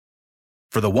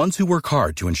For the ones who work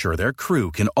hard to ensure their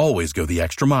crew can always go the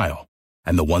extra mile,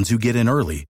 and the ones who get in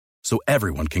early so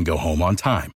everyone can go home on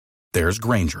time, there's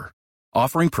Grainger,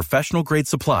 offering professional-grade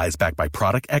supplies backed by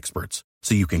product experts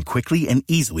so you can quickly and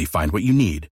easily find what you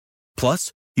need.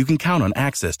 Plus, you can count on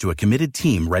access to a committed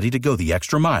team ready to go the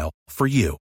extra mile for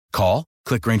you. Call,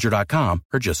 click Grainger.com,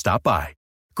 or just stop by.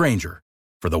 Grainger,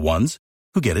 for the ones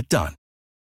who get it done.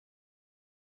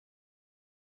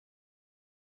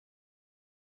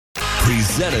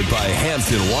 Presented by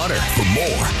Hampton Water. For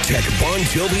more, check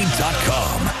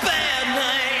bonjovi.com.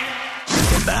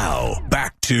 Now,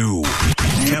 back to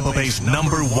Tampa Bay's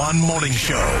 #1 morning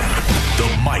show,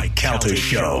 The Mike Calta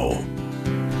Show.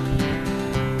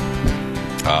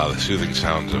 The soothing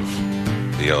sounds of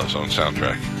the Yellowstone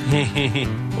soundtrack.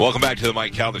 Welcome back to the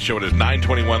Mike Calta Show. It is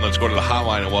 9:21. Let's go to the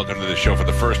hotline and welcome to the show for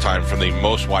the first time from the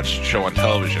most watched show on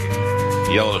television,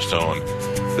 Yellowstone.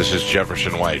 This is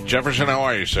Jefferson White. Jefferson, how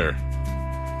are you, sir?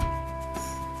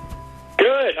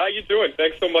 Good. How you doing?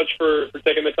 Thanks so much for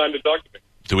taking the time to talk to me.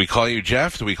 Do we call you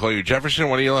Jeff? Do we call you Jefferson?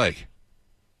 What do you like?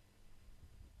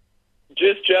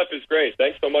 Just Jeff is great.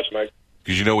 Thanks so much, Mike.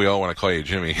 Because you know we all want to call you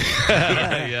Jimmy.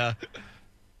 Yeah.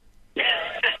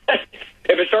 If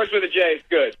it starts with a J, it's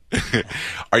good.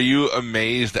 Are you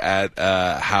amazed at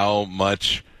how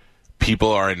much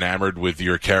people are enamored with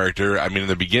your character? I mean, in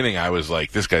the beginning, I was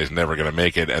like, this guy's never going to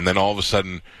make it. And then all of a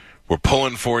sudden, we're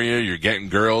pulling for you. You're getting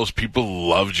girls. People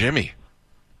love Jimmy.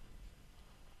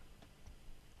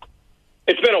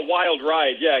 It's been a wild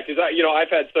ride, yeah, because I've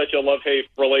had such a love-hate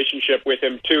relationship with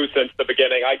him, too, since the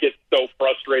beginning. I get so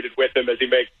frustrated with him as he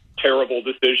makes terrible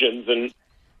decisions and,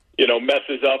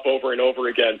 messes up over and over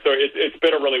again. So it's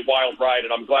been a really wild ride,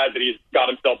 and I'm glad that he's got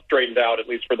himself straightened out, at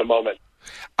least for the moment.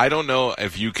 I don't know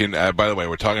if you can, by the way,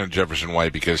 we're talking to Jefferson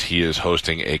White because he is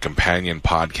hosting a companion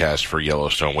podcast for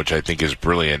Yellowstone, which I think is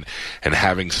brilliant, and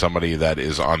having somebody that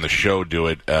is on the show do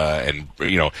it, and,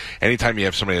 anytime you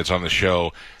have somebody that's on the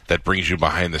show that brings you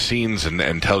behind the scenes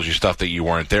and tells you stuff that you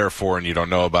weren't there for and you don't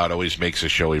know about, always makes the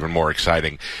show even more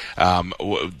exciting.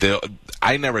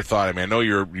 I never thought, I know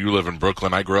you live in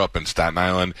Brooklyn, I grew up in Staten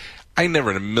Island, I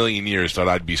never in a million years thought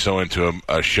I'd be so into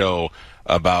a show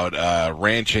about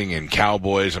ranching and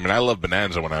cowboys. I love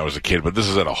Bonanza when I was a kid, but this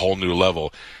is at a whole new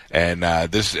level. And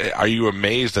are you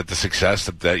amazed at the success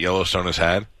that Yellowstone has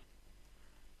had?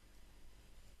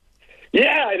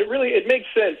 Yeah, it makes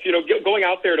sense. Going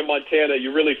out there to Montana,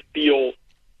 you really feel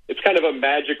it's kind of a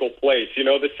magical place.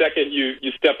 The second you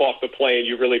step off the plane,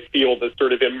 you really feel the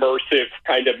sort of immersive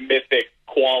kind of mythic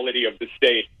quality of the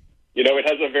state. It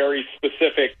has a very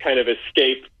specific kind of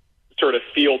escape sort of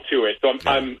feel to it. So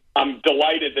I'm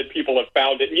delighted that people have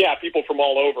found it. And yeah, people from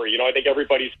all over. I think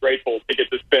everybody's grateful to get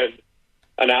to spend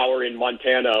an hour in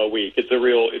Montana a week. It's a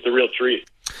real treat.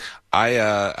 I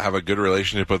have a good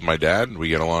relationship with my dad. We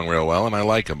get along real well, and I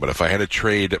like him. But if I had to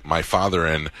trade my father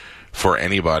in for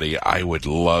anybody, I would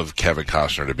love Kevin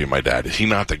Costner to be my dad. Is he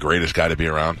not the greatest guy to be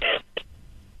around?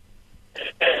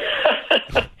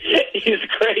 He's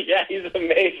great. Yeah, he's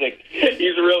amazing.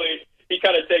 He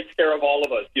kind of takes care of all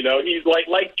of us. He's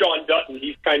like John Dutton.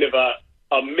 He's kind of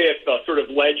a myth, a sort of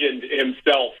legend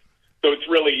himself. So it's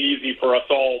really easy for us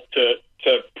all to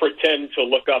pretend to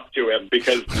look up to him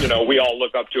because, we all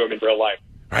look up to him in real life.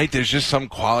 Right? There's just some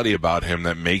quality about him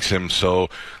that makes him so,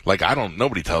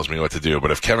 nobody tells me what to do,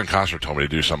 but if Kevin Costner told me to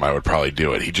do something, I would probably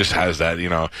do it. He just has that,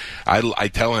 I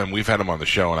tell him, we've had him on the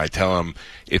show, and I tell him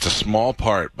it's a small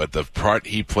part, but the part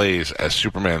he plays as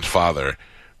Superman's father,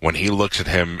 when he looks at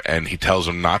him and he tells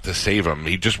him not to save him,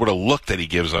 he just with a look that he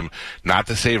gives him, not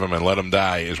to save him and let him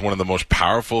die, is one of the most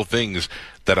powerful things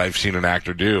that I've seen an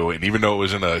actor do. And even though it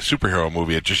was in a superhero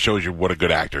movie, it just shows you what a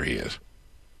good actor he is.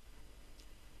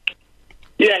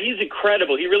 Yeah, he's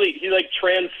incredible. He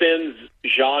transcends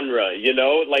genre,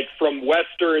 from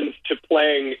westerns to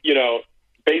playing,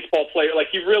 baseball player.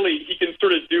 He can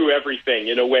sort of do everything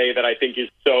in a way that I think is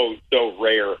so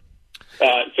rare.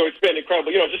 So it's been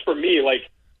incredible. Just for me,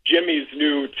 Jimmy's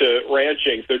new to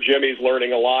ranching, so Jimmy's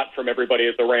learning a lot from everybody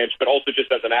at the ranch, but also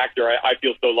just as an actor, I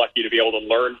feel so lucky to be able to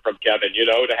learn from Kevin,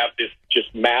 to have this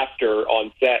just master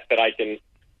on set that I can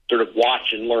sort of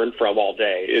watch and learn from all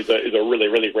day is a really,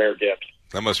 really rare gift.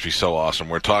 That must be so awesome.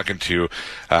 We're talking to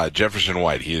Jefferson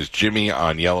White. He is Jimmy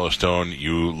on Yellowstone.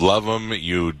 You love him.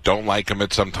 You don't like him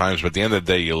at sometimes, but at the end of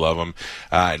the day, you love him.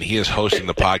 And he is hosting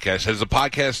the podcast. Has the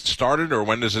podcast started, or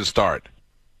when does it start?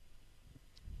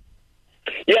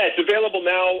 Yeah, it's available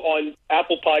now on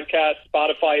Apple Podcasts,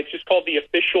 Spotify. It's just called the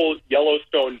Official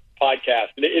Yellowstone Podcast.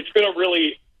 And it's been a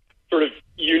really sort of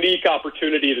unique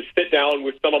opportunity to sit down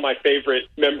with some of my favorite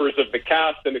members of the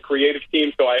cast and the creative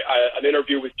team. So an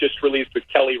interview was just released with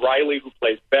Kelly Riley, who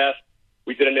plays Beth,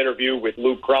 We did an interview with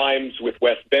Luke Grimes, with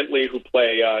Wes Bentley, who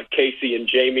play Casey and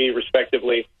Jamie,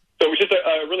 respectively. So it was just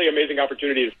a really amazing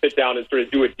opportunity to sit down and sort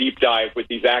of do a deep dive with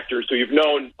these actors who you've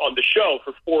known on the show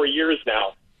for 4 years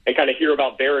now, and kind of hear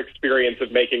about their experience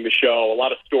of making the show, a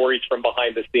lot of stories from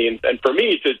behind the scenes, and for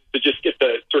me to just get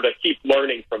to sort of keep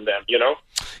learning from them, you know?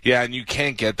 Yeah, and you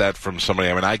can't get that from somebody.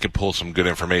 I mean, I could pull some good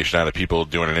information out of people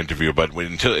doing an interview, but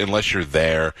unless you're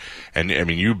there, and I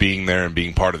mean, you being there and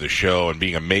being part of the show and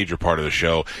being a major part of the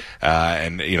show,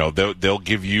 and you know, they'll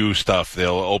give you stuff.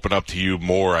 They'll open up to you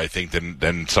more, I think,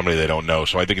 than somebody they don't know.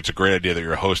 So I think it's a great idea that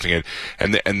you're hosting it,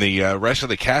 and the rest of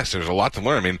the cast. There's a lot to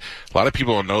learn. I mean, a lot of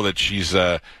people don't know that she's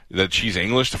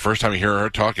English. The first time you hear her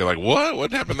talk, you're like,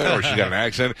 what happened there? Or she's got an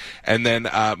accent. And then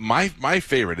my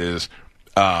favorite is,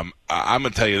 I'm going to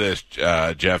tell you this,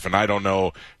 Jeff, and I don't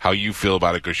know how you feel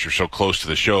about it because you're so close to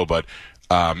the show, but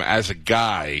as a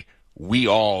guy, we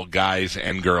all, guys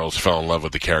and girls, fell in love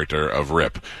with the character of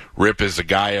Rip. Rip is the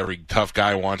guy every tough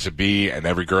guy wants to be, and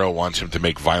every girl wants him to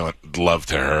make violent love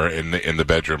to her in the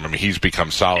bedroom. I mean, he's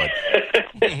become solid.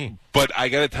 But I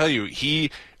got to tell you, he,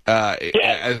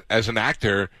 as an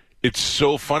actor, it's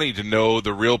so funny to know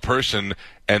the real person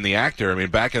and the actor. I mean,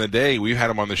 back in the day, we had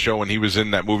him on the show when he was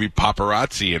in that movie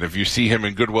Paparazzi, and if you see him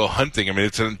in Good Will Hunting, I mean,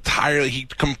 he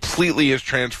completely is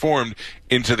transformed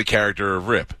into the character of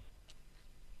Rip.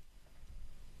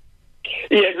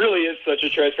 Yeah, it really is such a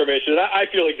transformation. I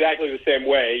feel exactly the same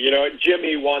way. You know,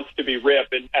 Jimmy wants to be Rip,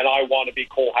 and I want to be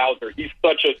Cole Hauser. He's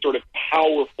such a sort of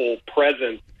powerful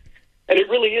presence. And it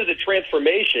really is a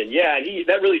transformation, yeah, and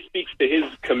that really speaks to his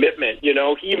commitment. You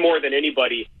know, he, more than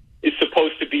anybody, is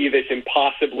supposed to be this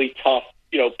impossibly tough,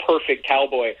 you know, perfect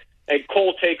cowboy. And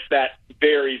Cole takes that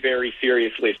very, very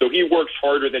seriously. So he works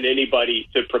harder than anybody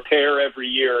to prepare every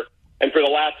year. And for the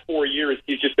last 4 years,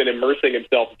 he's just been immersing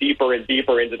himself deeper and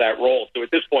deeper into that role. So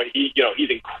at this point, he's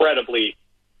incredibly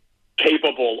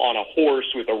capable on a horse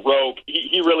with a rope.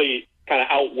 He really kind of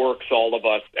outworks all of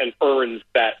us and earns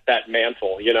that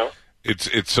mantle, you know?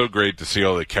 It's so great to see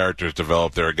all the characters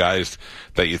develop. There are guys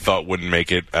that you thought wouldn't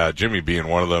make it, Jimmy being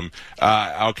one of them.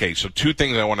 Okay, so two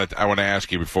things I want to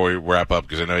ask you before we wrap up,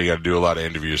 because I know you got to do a lot of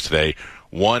interviews today.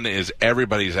 One is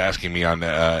everybody's asking me on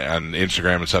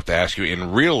Instagram and stuff to ask you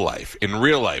in real life,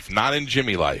 not in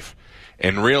Jimmy life,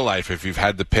 in real life, if you've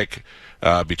had to pick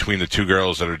between the two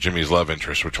girls that are Jimmy's love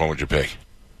interests, which one would you pick?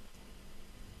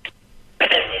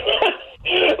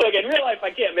 Look, in real life,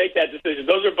 I can't make that decision.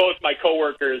 Those are both my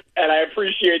coworkers, and I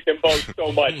appreciate them both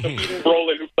so much. So Eden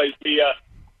Brolin, who plays Mia,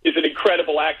 is an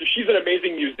incredible actor. She's an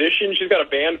amazing musician. She's got a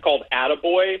band called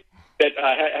Attaboy that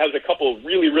has a couple of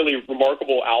really, really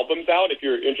remarkable albums out. If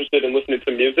you're interested in listening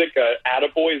to music,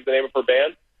 Attaboy is the name of her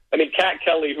band. I mean, Kat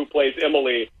Kelly, who plays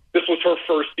Emily, this was her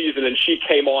first season, and she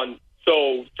came on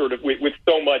so sort of with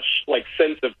so much like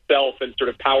sense of self and sort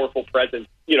of powerful presence,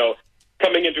 you know,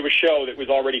 coming into a show that was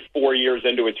already 4 years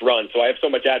into its run. So I have so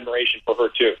much admiration for her,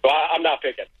 too. So I'm not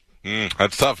picking.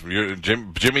 That's tough.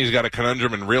 Jimmy's got a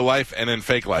conundrum in real life and in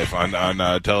fake life on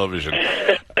television.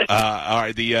 All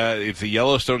right, it's the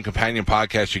Yellowstone Companion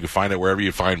Podcast. You can find it wherever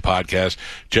you find podcasts.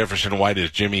 Jefferson White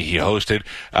is Jimmy. He hosted.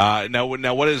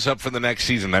 Now, what is up for the next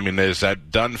season? I mean, is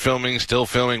that done filming, still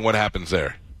filming? What happens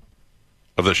there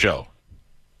of the show?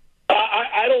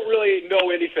 I don't really know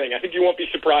anything. I think you won't be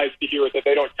surprised to hear that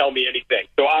they don't tell me anything.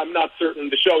 So I'm not certain.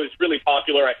 The show is really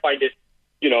popular. I find it,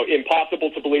 you know,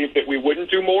 impossible to believe that we wouldn't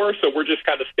do more. So we're just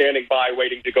kind of standing by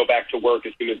waiting to go back to work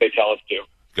as soon as they tell us to.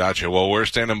 Gotcha. Well, we're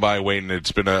standing by waiting.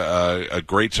 It's been a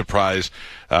great surprise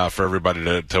for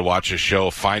everybody to watch this show.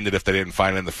 Find it if they didn't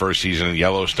find it in the first season in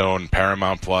Yellowstone,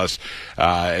 Paramount Plus.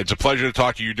 It's a pleasure to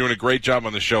talk to you. You're doing a great job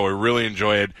on the show. I really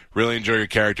enjoy it. Really enjoy your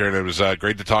character, and it was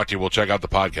great to talk to you. We'll check out the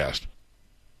podcast.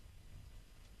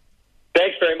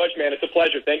 Thanks very much, man. It's a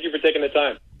pleasure. Thank you for taking the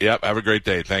time. Yep. Have a great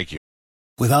day. Thank you.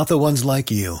 Without the ones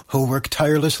like you, who work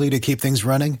tirelessly to keep things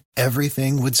running,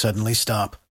 everything would suddenly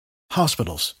stop.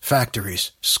 Hospitals,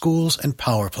 factories, schools, and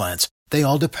power plants, they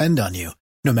all depend on you.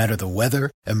 No matter the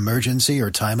weather, emergency, or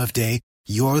time of day,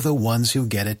 you're the ones who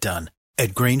get it done.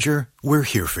 At Grainger, we're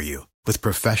here for you with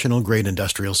professional-grade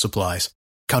industrial supplies.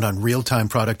 Count on real-time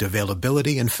product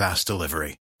availability and fast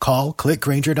delivery. Call, click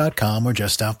Grainger.com, or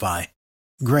just stop by.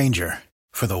 Grainger,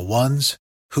 for the ones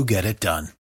who get it done.